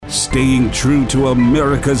staying true to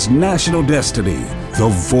America's national destiny, the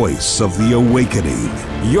voice of the awakening.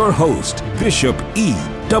 Your host, Bishop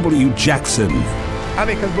E.W. Jackson.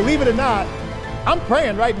 Because believe it or not, I'm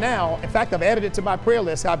praying right now. In fact, I've added it to my prayer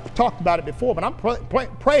list. I've talked about it before, but I'm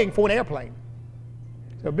praying for an airplane.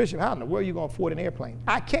 So, Bishop, how in the world are you going to afford an airplane?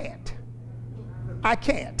 I can't.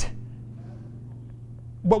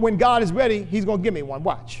 But when God is ready, he's going to give me one.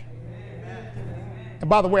 Watch. And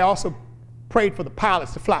by the way, I also prayed for the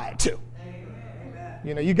pilots to fly it too.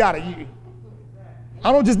 You know,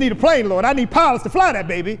 I don't just need a plane, Lord. I need pilots to fly that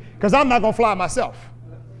baby, because I'm not going to fly myself.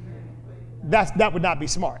 That would not be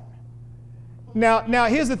smart. Now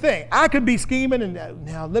here's the thing. I could be scheming, and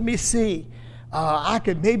now let me see. I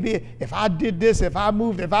could maybe, if I did this, if I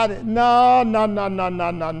moved, No.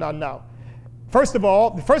 First of all,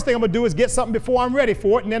 the first thing I'm going to do is get something before I'm ready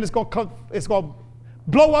for it, and then it's going to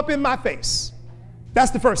blow up in my face.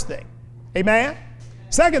 That's the first thing. Amen?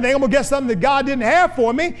 Second thing, I'm going to get something that God didn't have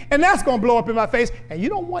for me, and that's going to blow up in my face. And you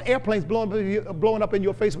don't want airplanes blowing up in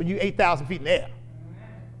your face when you're 8,000 feet in the air.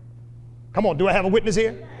 Come on, do I have a witness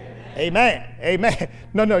here? Amen. Amen.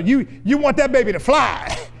 No, you want that baby to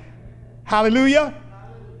fly. Hallelujah.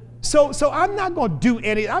 So I'm not going to do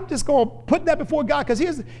any. I'm just going to put that before God, because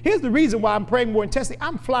here's the reason why I'm praying more intensely.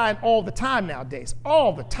 I'm flying all the time nowadays,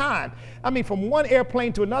 all the time. I mean, from one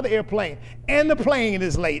airplane to another airplane, and the plane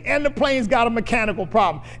is late, and the plane's got a mechanical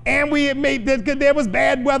problem, and there was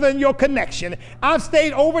bad weather in your connection. I've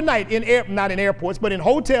stayed overnight not in airports, but in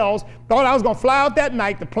hotels. Thought I was going to fly out that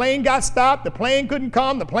night. The plane got stopped. The plane couldn't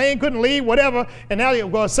come. The plane couldn't leave. Whatever. And now they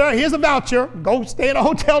go, sir, here's a voucher. Go stay in a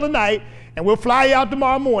hotel tonight, and we'll fly you out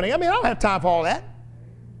tomorrow morning. I mean, I don't have time for all that.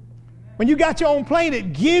 When you got your own plane,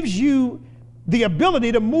 it gives you the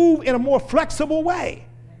ability to move in a more flexible way.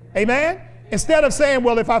 Amen? Instead of saying,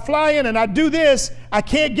 well, if I fly in and I do this, I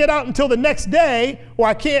can't get out until the next day,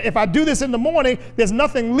 or if I do this in the morning, there's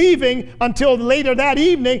nothing leaving until later that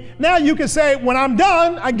evening. Now you can say, when I'm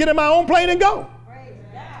done, I get in my own plane and go.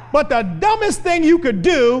 But the dumbest thing you could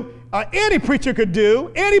do, any preacher could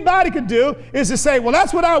do, anybody could do, is to say, well,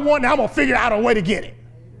 that's what I want, now I'm going to figure out a way to get it.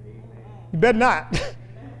 You better not.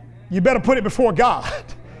 You better put it before God.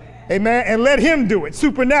 Amen. And let him do it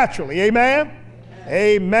supernaturally. Amen.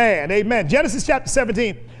 Amen. Genesis chapter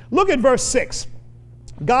 17. Look at verse 6.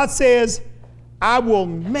 God says, I will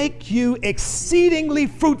make you exceedingly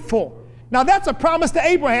fruitful. Now that's a promise to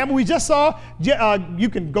Abraham. We just saw, you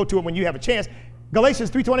can go to it when you have a chance.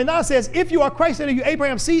 Galatians 3:29 says, if you are Christ, then are you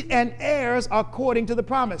Abraham's seed and heirs according to the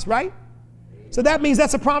promise, right? So that means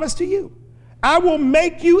that's a promise to you. I will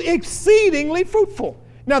make you exceedingly fruitful.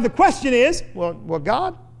 Now the question is, well,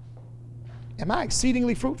 God, am I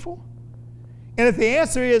exceedingly fruitful? And if the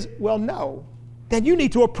answer is, well, no, then you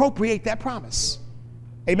need to appropriate that promise.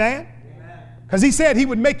 Amen? Because he said he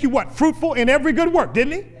would make you what? Fruitful in every good work,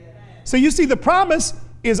 didn't he? Amen. So you see, the promise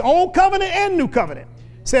is old covenant and new covenant.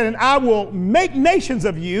 Said, and I will make nations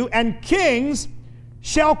of you, and kings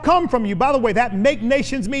shall come from you. By the way, that make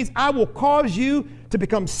nations means I will cause you to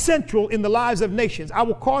become central in the lives of nations. I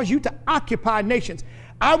will cause you to occupy nations.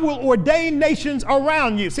 I will ordain nations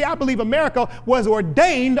around you. See, I believe America was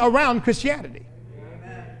ordained around Christianity.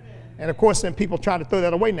 Amen. And of course, then people trying to throw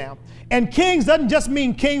that away now. And kings doesn't just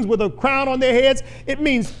mean kings with a crown on their heads. It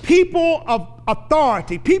means people of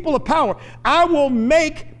authority, people of power. I will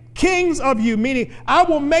make kings of you, meaning I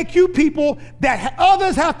will make you people that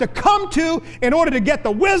others have to come to in order to get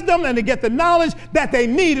the wisdom and to get the knowledge that they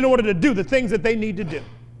need in order to do the things that they need to do.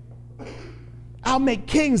 I'll make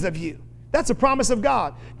kings of you. That's a promise of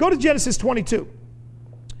God. Go to Genesis 22.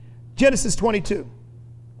 Genesis 22.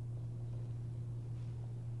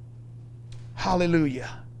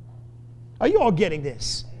 Hallelujah. Are you all getting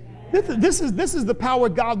this? This is the power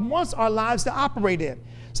God wants our lives to operate in.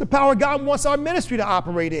 It's the power God wants our ministry to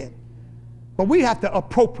operate in. But we have to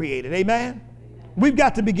appropriate it. Amen? We've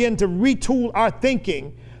got to begin to retool our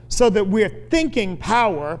thinking so that we're thinking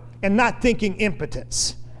power and not thinking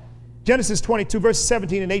impotence. Genesis 22, verses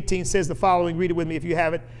 17 and 18 says the following. Read it with me if you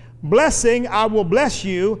have it. Blessing, I will bless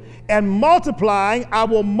you, and multiplying, I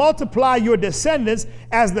will multiply your descendants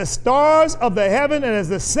as the stars of the heaven and as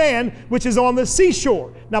the sand which is on the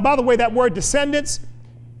seashore. Now, by the way, that word descendants,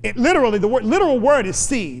 literal word is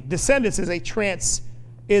seed. Descendants is a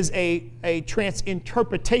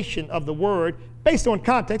transinterpretation of the word based on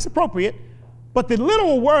context, appropriate. But the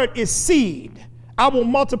literal word is seed. I will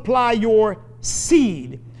multiply your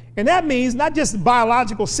seed. And that means not just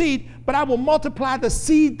biological seed, but I will multiply the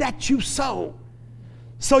seed that you sow.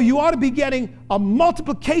 So you ought to be getting a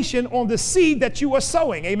multiplication on the seed that you are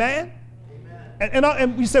sowing. Amen? Amen.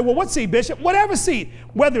 And you say, well, what seed, Bishop? Whatever seed,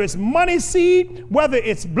 whether it's money seed, whether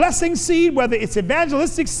it's blessing seed, whether it's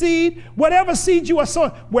evangelistic seed, whatever seed you are sowing,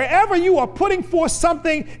 wherever you are putting forth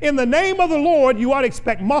something in the name of the Lord, you ought to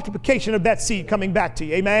expect multiplication of that seed coming back to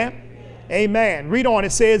you. Amen? Amen. Read on.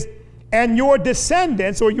 It says, and your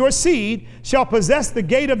descendants or your seed shall possess the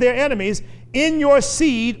gate of their enemies. In your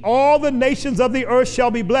seed, all the nations of the earth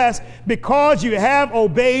shall be blessed because you have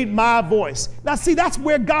obeyed my voice. Now, see, that's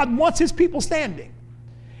where God wants his people standing.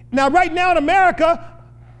 Now, right now in America,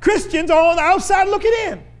 Christians are on the outside looking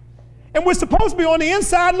in, and we're supposed to be on the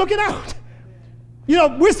inside looking out. You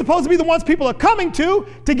know, we're supposed to be the ones people are coming to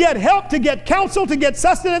get help, to get counsel, to get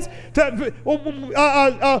sustenance.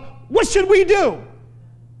 What should we do?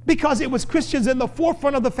 Because it was Christians in the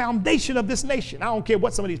forefront of the foundation of this nation. I don't care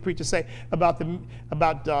what some of these preachers say about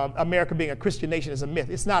America being a Christian nation is a myth.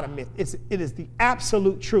 It's not a myth. It is the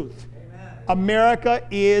absolute truth. Amen. America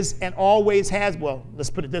is and always has, well, let's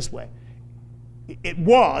put it this way. It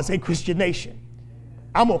was a Christian nation.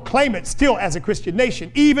 I'm going to claim it still as a Christian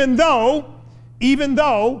nation, even though,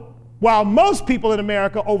 while most people in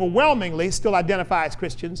America overwhelmingly still identify as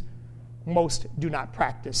Christians, most do not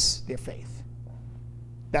practice their faith.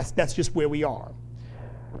 That's just where we are.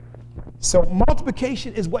 So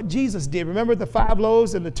multiplication is what Jesus did. Remember the 5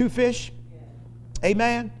 loaves and the 2 fish?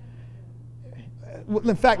 Amen.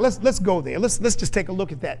 In fact, let's go there. Let's just take a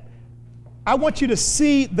look at that. I want you to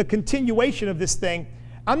see the continuation of this thing.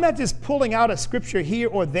 I'm not just pulling out a scripture here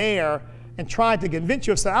or there and trying to convince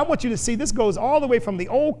yourself. I want you to see this goes all the way from the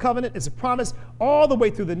old covenant as a promise, all the way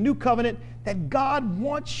through the new covenant, that God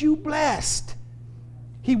wants you blessed.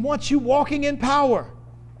 He wants you walking in power.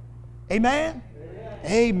 Amen?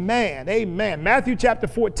 Amen. Amen. Matthew chapter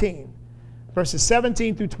 14, verses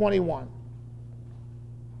 17 through 21.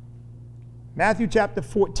 Matthew chapter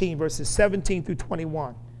 14, verses 17 through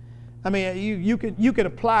 21. I mean, you could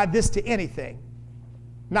apply this to anything,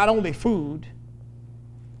 not only food.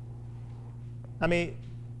 I mean,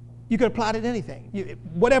 you could apply it to anything,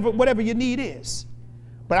 whatever your need is.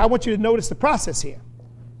 But I want you to notice the process here.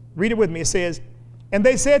 Read it with me. It says, and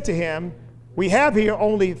they said to him, we have here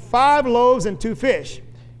only 5 loaves and 2 fish.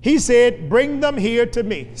 He said, bring them here to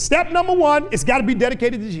me. Step number 1, it's got to be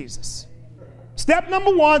dedicated to Jesus. Step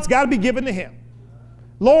number 1, it's got to be given to him.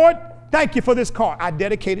 Lord, thank you for this car. I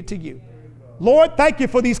dedicate it to you. Lord, thank you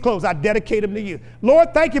for these clothes. I dedicate them to you.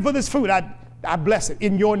 Lord, thank you for this food. I bless it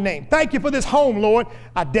in your name. Thank you for this home, Lord.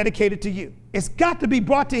 I dedicate it to you. It's got to be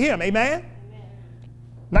brought to him. Amen?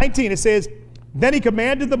 19, it says, then he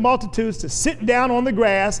commanded the multitudes to sit down on the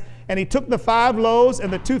grass, and he took the 5 loaves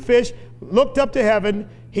and the 2 fish, looked up to heaven,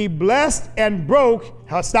 he blessed and broke.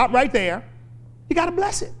 Stop right there. You got to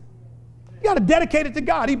bless it. You got to dedicate it to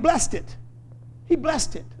God. He blessed it. He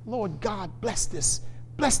blessed it. Lord God, bless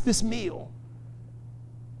this meal.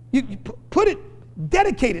 You put it,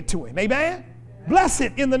 dedicate it to him. Amen? Bless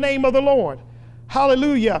it in the name of the Lord.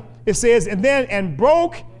 Hallelujah. It says, and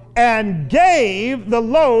broke and gave the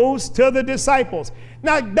loaves to the disciples.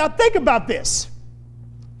 Now think about this.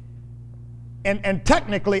 And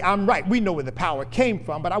technically, I'm right. We know where the power came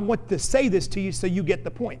from, but I want to say this to you so you get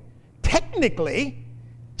the point. Technically,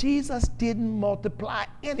 Jesus didn't multiply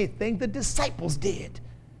anything, the disciples did.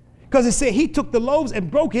 Because it said he took the loaves and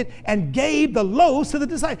broke it and gave the loaves to the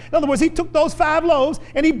disciples. In other words, he took those 5 loaves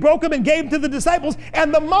and he broke them and gave them to the disciples,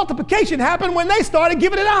 and the multiplication happened when they started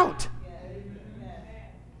giving it out.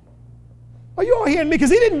 Are you all hearing me?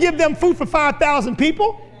 Because he didn't give them food for 5,000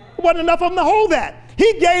 people. It wasn't enough of them to hold that.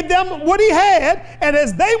 He gave them what he had, and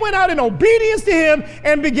as they went out in obedience to him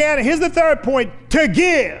and began, and here's the third point, to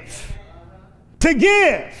give,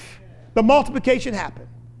 the multiplication happened.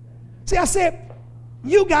 See, I said,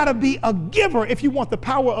 you got to be a giver if you want the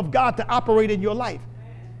power of God to operate in your life.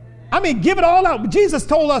 I mean, give it all out. Jesus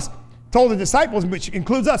told the disciples, which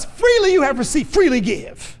includes us, freely you have received, freely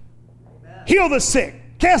give. Amen. Heal the sick,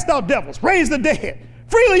 cast out devils, raise the dead.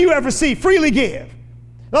 Freely you have received, freely give.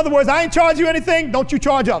 In other words, I ain't charge you anything, don't you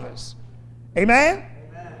charge others. Amen?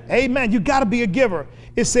 Amen. Amen. You got to be a giver.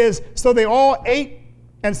 It says, so they all ate,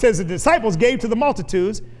 and it says the disciples gave to the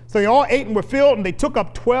multitudes. So they all ate and were filled, and they took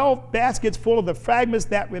up 12 baskets full of the fragments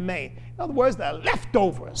that remained. In other words, the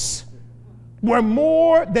leftovers were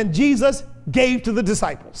more than Jesus gave to the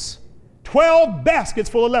disciples. 12 baskets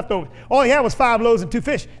full of leftovers. All he had was 5 loaves and 2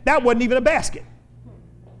 fish. That wasn't even a basket.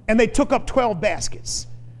 And they took up 12 baskets.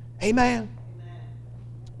 Amen.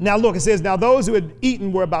 Now look, it says, now those who had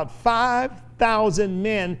eaten were about 5,000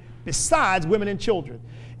 men, besides women and children.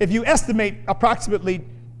 If you estimate approximately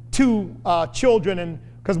 2 children and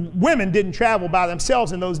Because women didn't travel by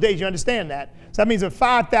themselves in those days. You understand that? So that means of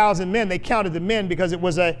 5,000 men, they counted the men because it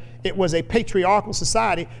was a patriarchal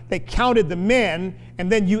society. They counted the men,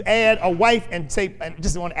 and then you add a wife and say,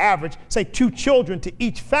 just on average, say 2 children to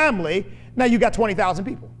each family. Now you got 20,000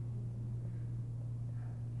 people.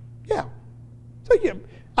 Yeah. So yeah,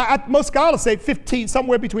 most scholars say 15,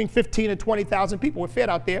 somewhere between 15 and 20,000 people were fed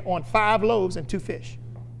out there on 5 loaves and 2 fish.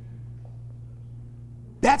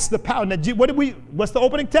 That's the power. Now, what's the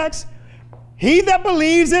opening text? He that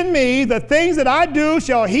believes in me, the things that I do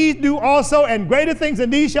shall he do also, and greater things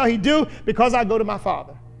than these shall he do, because I go to my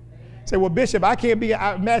Father. Say, well, Bishop, I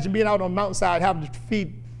imagine being out on the mountainside having to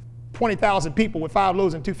feed 20,000 people with 5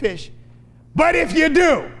 loaves and 2 fish. But if you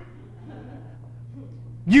do,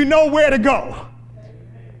 you know where to go.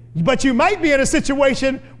 But you might be in a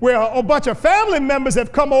situation where a bunch of family members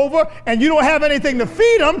have come over and you don't have anything to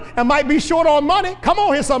feed them and might be short on money. Come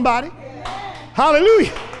on here, somebody.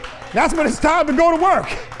 Hallelujah. That's when it's time to go to work.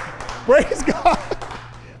 Praise God.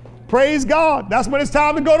 Praise God. That's when it's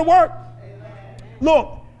time to go to work.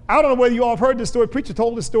 Look, I don't know whether you all have heard this story. Preacher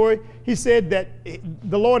told this story. He said that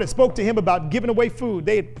the Lord had spoke to him about giving away food.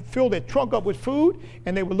 They had filled their trunk up with food,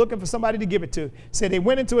 and they were looking for somebody to give it to. Said they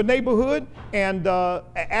went into a neighborhood and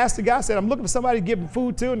asked the guy, said, I'm looking for somebody to give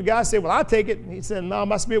food to. And the guy said, well, I'll take it. And he said, no,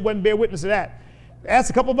 my spirit wasn't bear witness to that. Asked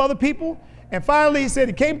a couple of other people. And finally, he said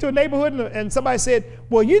he came to a neighborhood, and somebody said,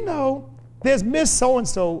 well, you know, there's Miss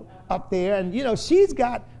So-and-so up there, and, you know, she's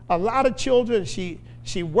got a lot of children. She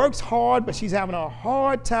works hard, but she's having a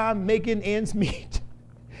hard time making ends meet.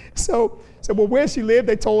 So, well, where she lived,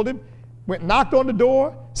 they told him. Went, knocked on the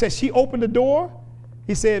door, said she opened the door.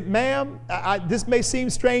 He said, ma'am, this may seem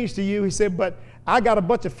strange to you. He said, but I got a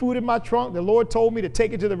bunch of food in my trunk. The Lord told me to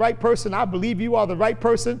take it to the right person. I believe you are the right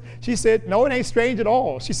person. She said, no, it ain't strange at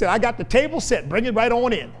all. She said, I got the table set. Bring it right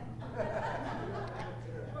on in.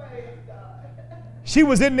 She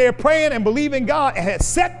was in there praying and believing God and had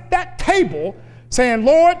set that table saying,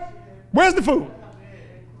 Lord, where's the food?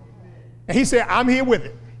 And he said, I'm here with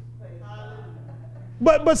it.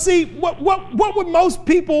 But see, what would most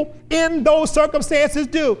people in those circumstances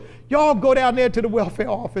do? Y'all go down there to the welfare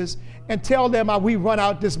office and tell them how we run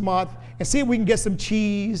out this month and see if we can get some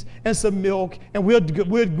cheese and some milk, and we'll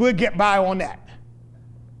get by on that.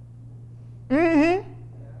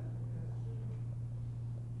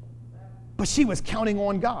 But she was counting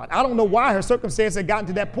on God. I don't know why her circumstance had gotten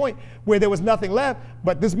to that point where there was nothing left,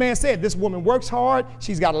 but this man said this woman works hard.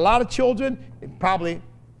 She's got a lot of children, and probably,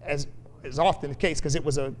 as is often the case because it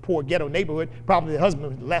was a poor ghetto neighborhood, probably the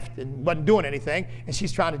husband left and wasn't doing anything, and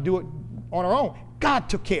she's trying to do it on her own. God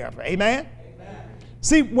took care of her. Amen?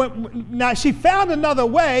 See, now she found another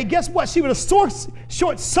way. Guess what? She would have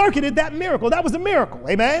short-circuited that miracle. That was a miracle.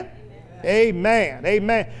 Amen? Amen.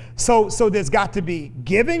 Amen. So there's got to be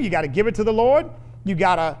giving. You got to give it to the Lord. You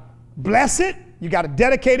got to bless it. You got to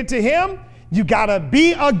dedicate it to Him. You got to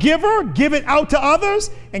be a giver, give it out to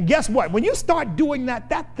others. And guess what? When you start doing that,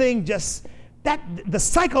 the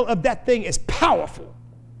cycle of that thing is powerful.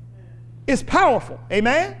 It's powerful.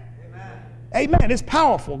 Amen? Amen. It's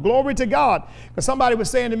powerful. Glory to God. Because somebody was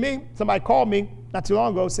saying to me, somebody called me not too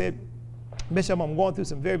long ago, said, Bishop, I'm going through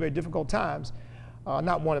some very, very difficult times.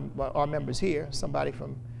 Not one of our members here, somebody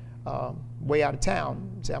from way out of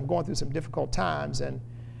town, said, I'm going through some difficult times, and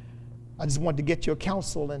I just wanted to get your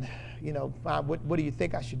counsel, and, you know, what do you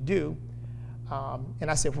think I should do?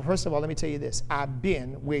 And I said, well, first of all, let me tell you this. I've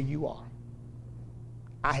been where you are.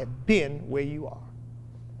 I have been where you are.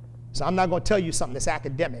 So I'm not going to tell you something that's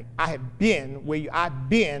academic. I've been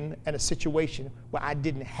in a situation where I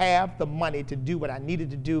didn't have the money to do what I needed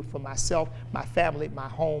to do for myself, my family, my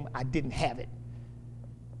home. I didn't have it.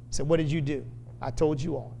 So what did you do? I told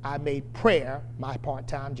you all. I made prayer my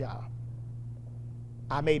part-time job.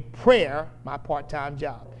 I made prayer my part-time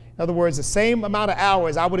job. In other words, the same amount of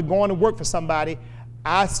hours I would have gone to work for somebody,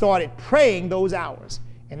 I started praying those hours.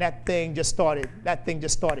 And that thing just started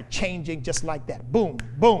changing just like that. Boom,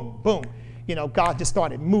 boom, boom. You know, God just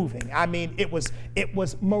started moving. I mean, it was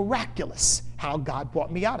miraculous how God brought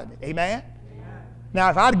me out of it. Amen? Now,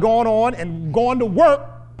 if I'd gone on and gone to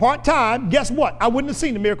work part-time, guess what? I wouldn't have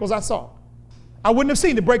seen the miracles I saw. I wouldn't have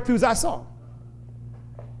seen the breakthroughs I saw.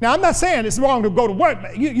 Now, I'm not saying it's wrong to go to work.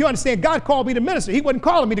 You understand, God called me to minister. He wasn't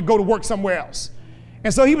calling me to go to work somewhere else.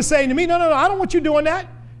 And so he was saying to me, no, I don't want you doing that.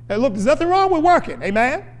 And look, there's nothing wrong with working.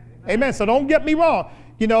 Amen? Amen. So don't get me wrong.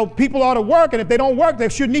 You know, people ought to work, and if they don't work, they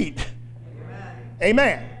shouldn't eat.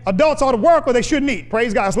 Amen. Adults ought to work or they shouldn't eat.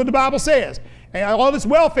 Praise God. That's what the Bible says. And all this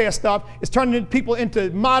welfare stuff is turning people into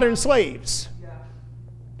modern slaves.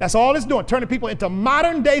 That's all it's doing, turning people into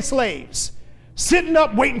modern day slaves, sitting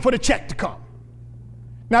up waiting for the check to come.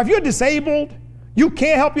 Now, if you're disabled, you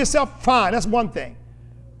can't help yourself, fine, that's one thing.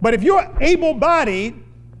 But if you're able-bodied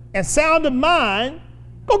and sound of mind,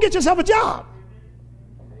 go get yourself a job.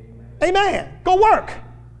 Amen. Go work.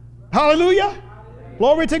 Hallelujah.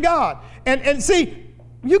 Glory to God. And see,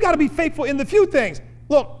 you got to be faithful in the few things.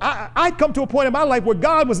 Look, I'd come to a point in my life where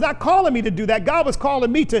God was not calling me to do that. God was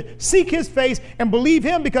calling me to seek his face and believe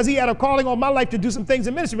him because he had a calling on my life to do some things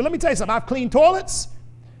in ministry. But let me tell you something. I've cleaned toilets.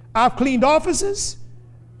 I've cleaned offices.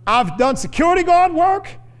 I've done security guard work.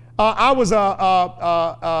 I was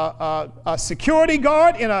a security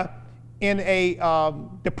guard in a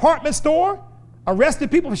department store,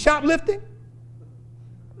 arrested people for shoplifting.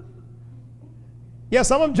 Yeah,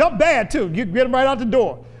 some of them jump bad too. You get them right out the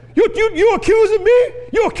door. You accusing me?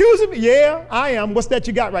 You accusing me? Yeah, I am. What's that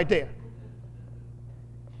you got right there?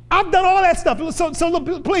 I've done all that stuff. So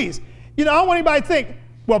look, please, I don't want anybody to think,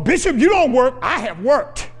 well, Bishop, you don't work. I have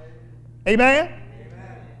worked. Amen?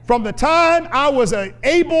 From the time I was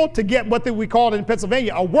able to get what we called in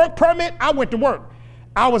Pennsylvania a work permit, I went to work.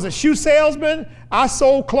 I was a shoe salesman. I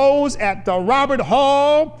sold clothes at Robert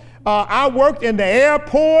Hall. I worked in the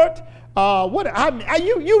airport.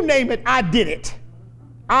 You name it, I did it.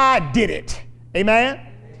 I did it. Amen?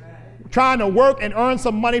 Trying to work and earn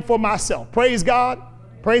some money for myself. Praise God.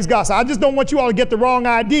 Praise God. So I just don't want you all to get the wrong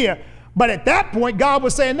idea. But at that point, God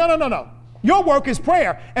was saying, no. Your work is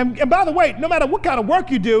prayer. And by the way, no matter what kind of work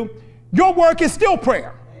you do, your work is still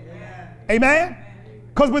prayer. Amen?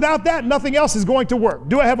 Because without that, nothing else is going to work.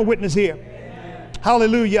 Do I have a witness here? Amen.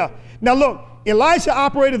 Hallelujah. Now look, Elisha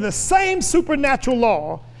operated the same supernatural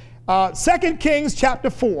law. 2 Kings chapter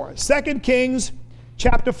 4. 2 Kings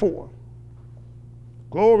chapter 4.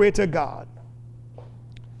 Glory to God.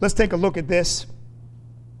 Let's take a look at this.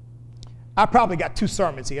 I probably got 2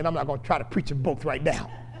 sermons here, and I'm not going to try to preach them both right now.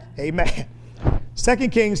 Amen. 2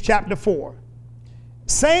 Kings chapter 4.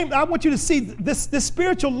 Same, I want you to see this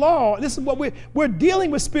spiritual law. This is what we're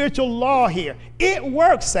dealing with, spiritual law here. It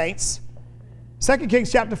works, saints. 2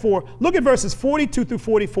 Kings chapter 4. Look at verses 42 through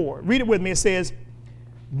 44. Read it with me. It says,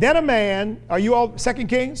 then a man, are you all 2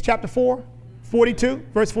 Kings chapter 4, 42,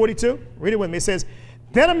 verse 42? Read it with me. It says,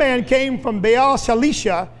 then a man came from Baal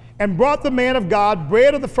Shalisha and brought the man of God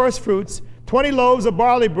bread of the first fruits, 20 loaves of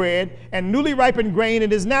barley bread, and newly ripened grain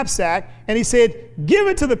in his knapsack. And he said, give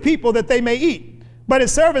it to the people that they may eat. But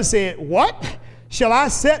his servant said, what? Shall I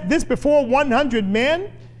set this before 100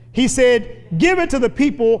 men? He said, give it to the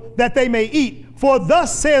people that they may eat. For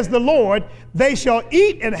thus says the Lord, they shall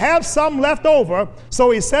eat and have some left over.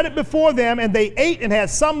 So he set it before them, and they ate and had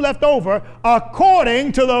some left over,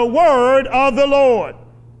 according to the word of the Lord.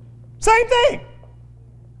 Same thing.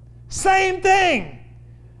 Same thing.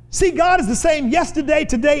 See, God is the same yesterday,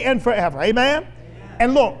 today, and forever. Amen?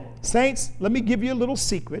 And look, saints, let me give you a little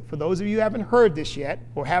secret. For those of you who haven't heard this yet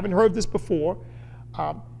or haven't heard this before,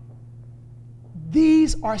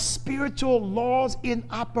 these are spiritual laws in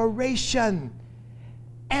operation,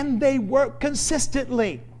 and they work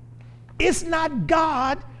consistently. It's not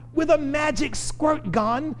God with a magic squirt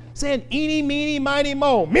gun saying, eeny, meeny, miny,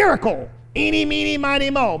 mo, miracle. Eeny, meeny, miny,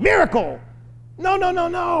 mo, miracle. No.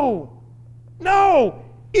 No.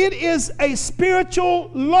 It is a spiritual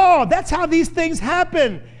law. That's how these things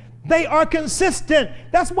happen. They are consistent.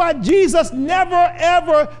 That's why Jesus never,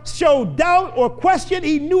 ever showed doubt or question.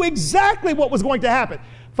 He knew exactly what was going to happen.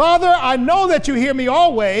 Father, I know that you hear me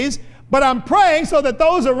always, but I'm praying so that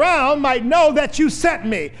those around might know that you sent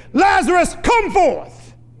me. Lazarus, come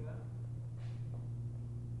forth.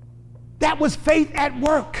 That was faith at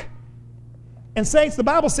work. And saints, the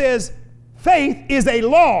Bible says faith is a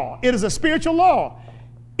law. It is a spiritual law.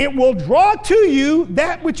 It will draw to you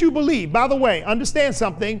that which you believe. By the way, understand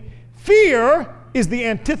something. Fear is the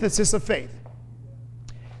antithesis of faith.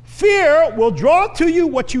 Fear will draw to you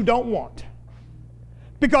what you don't want.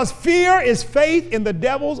 Because fear is faith in the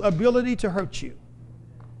devil's ability to hurt you.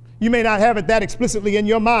 You may not have it that explicitly in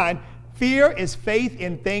your mind. Fear is faith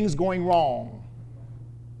in things going wrong.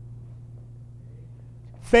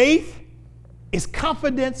 Faith is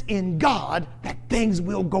confidence in God that things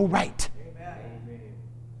will go right.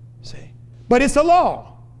 See? But it's a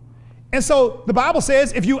law. And so the Bible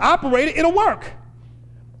says if you operate it, it'll work.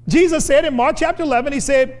 Jesus said in Mark chapter 11, he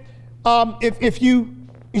said, have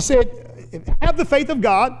the faith of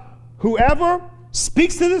God, whoever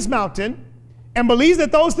speaks to this mountain and believes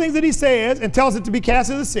that those things that he says and tells it to be cast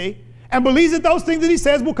into the sea and believes that those things that he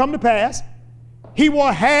says will come to pass, he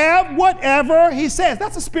will have whatever he says.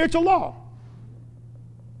 That's a spiritual law.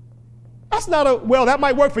 That's not well, that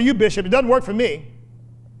might work for you, Bishop. It doesn't work for me.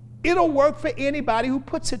 It'll work for anybody who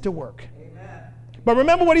puts it to work. Amen. But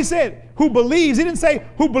remember what he said, who believes. He didn't say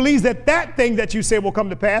who believes that that thing that you say will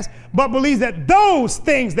come to pass, but believes that those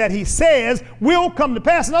things that he says will come to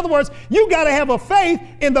pass. In other words, you got to have a faith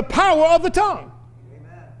in the power of the tongue.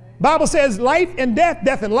 Amen. Bible says life and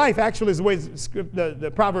death and life, actually is the way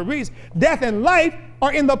the proverb reads, death and life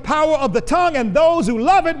are in the power of the tongue, and those who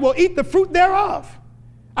love it will eat the fruit thereof.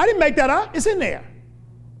 I didn't make that up. It's in there.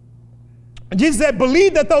 And Jesus said,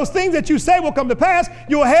 believe that those things that you say will come to pass.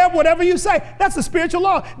 You'll have whatever you say. That's the spiritual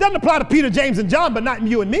law. It doesn't apply to Peter, James, and John, but not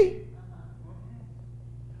you and me.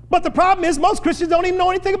 But the problem is most Christians don't even know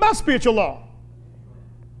anything about spiritual law.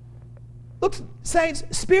 Look, saints,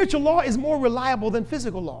 spiritual law is more reliable than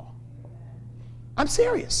physical law. I'm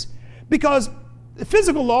serious. Because the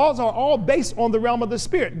physical laws are all based on the realm of the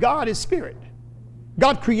spirit. God is spirit.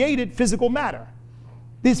 God created physical matter.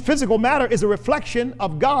 This physical matter is a reflection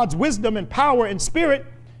of God's wisdom and power and spirit.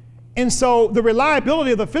 And so the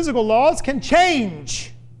reliability of the physical laws can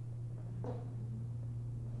change.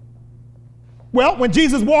 Well, when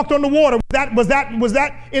Jesus walked on the water, was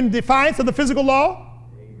that in defiance of the physical law?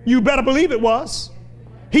 You better believe it was.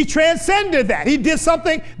 He transcended that. He did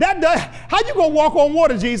something how you gonna walk on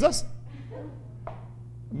water, Jesus?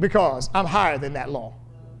 Because I'm higher than that law.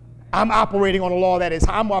 I'm operating on a law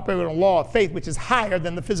I'm operating on a law of faith, which is higher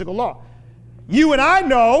than the physical law. You and I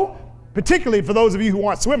know, particularly for those of you who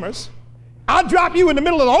aren't swimmers, I'll drop you in the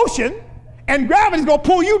middle of the ocean and gravity's gonna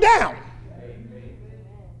pull you down.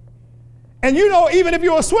 And you know, even if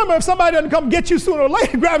you're a swimmer, if somebody doesn't come get you sooner or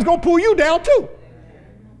later, gravity's gonna pull you down too.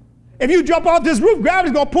 If you jump off this roof,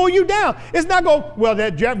 gravity's gonna pull you down. It's not gonna, well,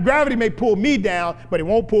 that gravity may pull me down, but it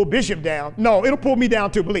won't pull Bishop down. No, it'll pull me down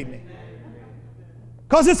too, believe me.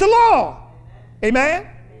 Because it's a law. Amen?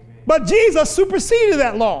 But Jesus superseded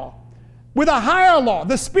that law with a higher law.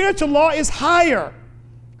 The spiritual law is higher.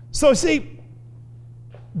 So see,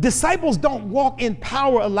 disciples don't walk in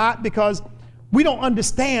power a lot because we don't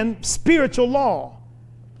understand spiritual law.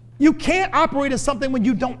 You can't operate in something when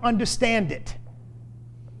you don't understand it.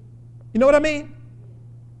 You know what I mean?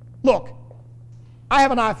 Look, I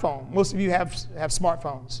have an iPhone. Most of you have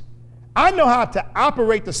smartphones. I know how to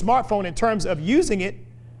operate the smartphone in terms of using it,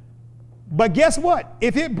 but guess what?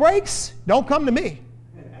 If it breaks, don't come to me.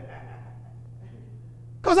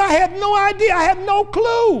 Because I have no idea, I have no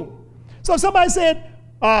clue. So somebody said,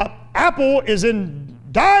 Apple is in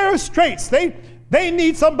dire straits. They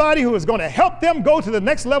need somebody who is going to help them go to the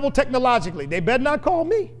next level technologically. They better not call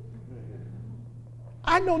me.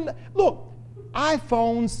 I know, look,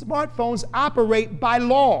 iPhones, smartphones operate by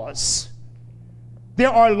laws. There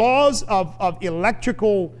are laws of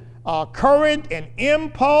electrical current and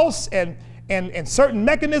impulse and certain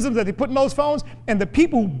mechanisms that they put in those phones. And the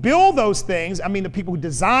people who build those things, I mean the people who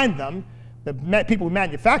design them, the people who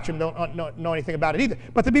manufacture them don't know anything about it either.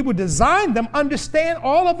 But the people who design them understand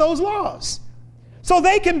all of those laws. So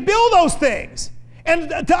they can build those things. And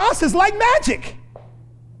to us, it's like magic.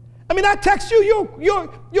 I mean, I text you,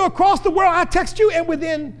 you're across the world, I text you, and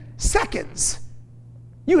within seconds,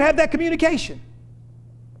 you have that communication.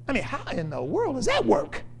 I mean, how in the world does that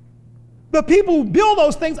work? The people who build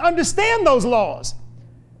those things understand those laws.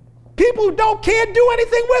 People who can't do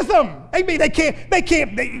anything with them. I mean,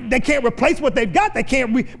 they can't replace what they've got. They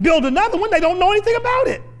can't build another one. They don't know anything about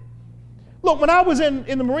it. Look, when I was in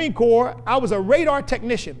the Marine Corps, I was a radar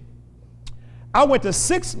technician. I went to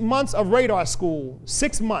 6 months of radar school,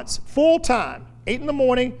 6 months, full time, 8 in the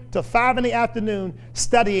morning to 5 in the afternoon,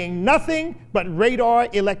 studying nothing but radar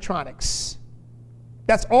electronics.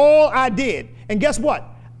 That's all I did. And guess what?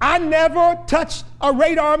 I never touched a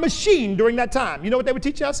radar machine during that time. You know what they would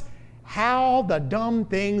teach us? How the dumb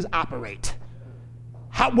things operate.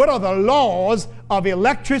 What are the laws of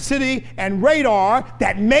electricity and radar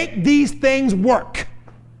that make these things work?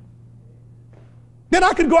 Then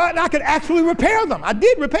I could go out and I could actually repair them. I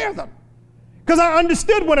did repair them. Because I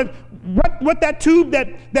understood what that tube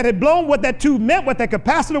that had blown, what that tube meant, what that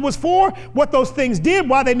capacitor was for, what those things did,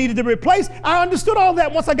 why they needed to be replaced. I understood all that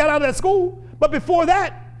once I got out of that school. But before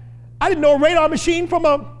that, I didn't know a radar machine from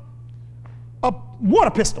a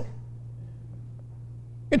water pistol.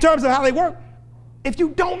 In terms of how they work. If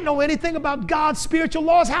you don't know anything about God's spiritual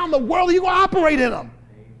laws, how in the world are you going to operate in them?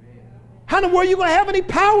 Amen. How in the world are you going to have any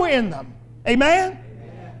power in them? Amen?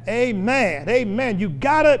 Amen. Amen. You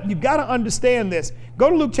gotta understand this. Go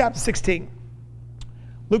to Luke chapter 16.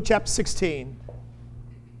 Luke chapter 16.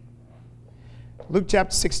 Luke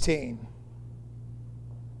chapter 16.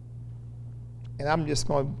 And I'm just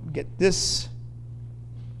going to get this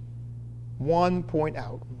one point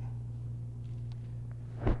out.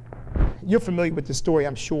 You're familiar with the story,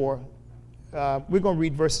 I'm sure. We're going to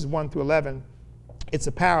read verses 1 through 11. It's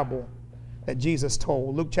a parable. that Jesus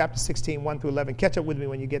told. Luke chapter 16, 1 through 11. Catch up with me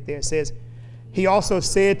when you get there. It says, he also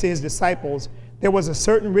said to his disciples, there was a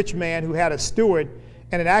certain rich man who had a steward,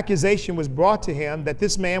 and an accusation was brought to him that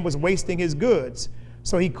this man was wasting his goods.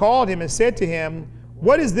 So he called him and said to him,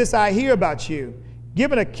 what is this I hear about you?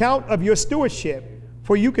 Give an account of your stewardship,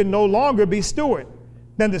 for you can no longer be steward.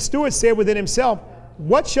 Then the steward said within himself,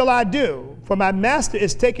 what shall I do? For my master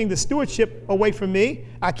is taking the stewardship away from me.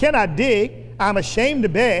 I cannot dig. I am ashamed to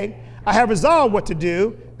beg. I have resolved what to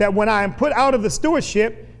do, that when I am put out of the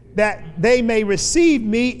stewardship, that they may receive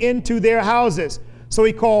me into their houses. So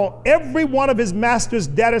he called every one of his master's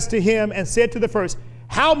debtors to him and said to the first,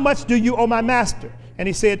 how much do you owe my master? And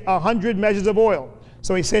he said, 100 measures of oil.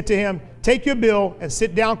 So he said to him, take your bill and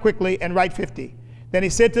sit down quickly and write 50. Then he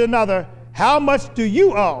said to another, how much do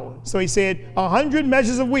you owe? So he said, 100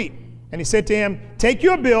 measures of wheat. And he said to him, take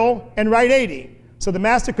your bill and write 80. So the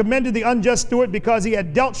master commended the unjust steward because he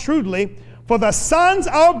had dealt shrewdly. For the sons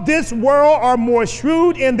of this world are more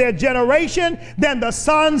shrewd in their generation than the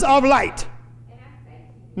sons of light.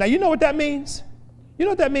 Now, you know what that means? You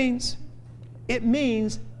know what that means? It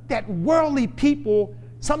means that worldly people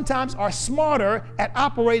sometimes are smarter at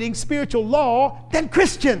operating spiritual law than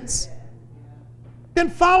Christians, than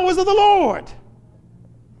followers of the Lord.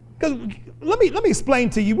 Because let me explain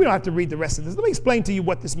to you, we don't have to read the rest of this. Let me explain to you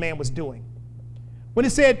what this man was doing. When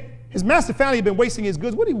it said his master found he had been wasting his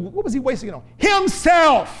goods, what was he wasting it on?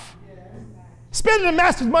 Himself. Spending the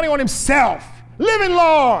master's money on himself, living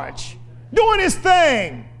large, doing his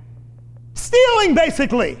thing, stealing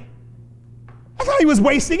basically. That's how he was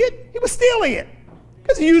wasting it. He was stealing it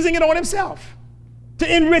because he's using it on himself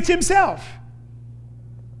to enrich himself.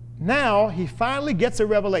 Now he finally gets a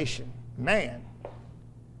revelation. Man,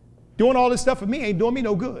 doing all this stuff for me ain't doing me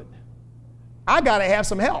no good. I got to have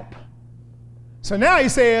some help. So now he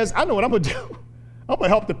says, I know what I'm going to do. I'm going to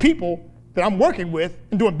help the people that I'm working with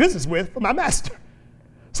and doing business with for my master.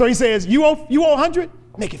 So he says, you owe 100?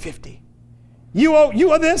 Make it 50. You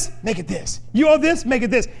owe this? Make it this. You owe this? Make it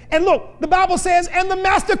this. And look, the Bible says, and the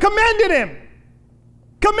master commended him.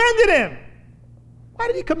 Commended him. Why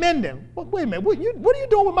did he commend him? Well, wait a minute, what are you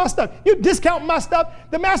doing with my stuff? You're discounting my stuff?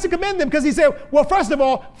 The master commended him because he said, well, first of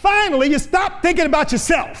all, finally you stop thinking about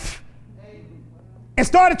yourself and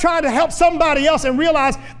started trying to help somebody else and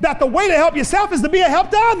realize that the way to help yourself is to be a help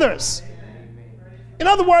to others. In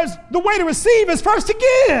other words, the way to receive is first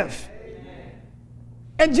to give.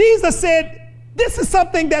 And Jesus said, this is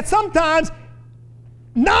something that sometimes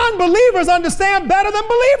non-believers understand better than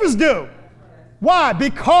believers do. Why?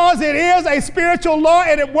 Because it is a spiritual law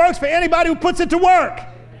and it works for anybody who puts it to work.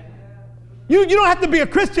 You don't have to be a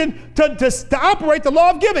Christian to operate the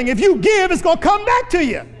law of giving. If you give, it's going to come back to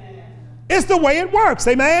you. It's the way it works,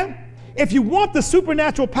 amen? If you want the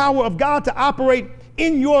supernatural power of God to operate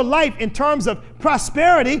in your life in terms of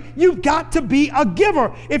prosperity, you've got to be a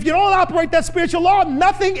giver. If you don't operate that spiritual law,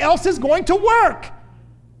 nothing else is going to work.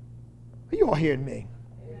 Are you all hearing me?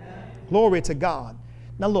 Amen. Glory to God.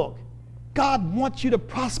 Now look, God wants you to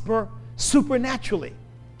prosper supernaturally.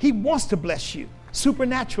 He wants to bless you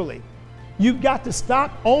supernaturally. You've got to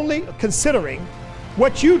stop only considering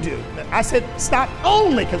what you do. I said stop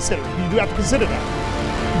only considering. You do have to consider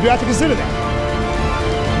that. You do have to consider that.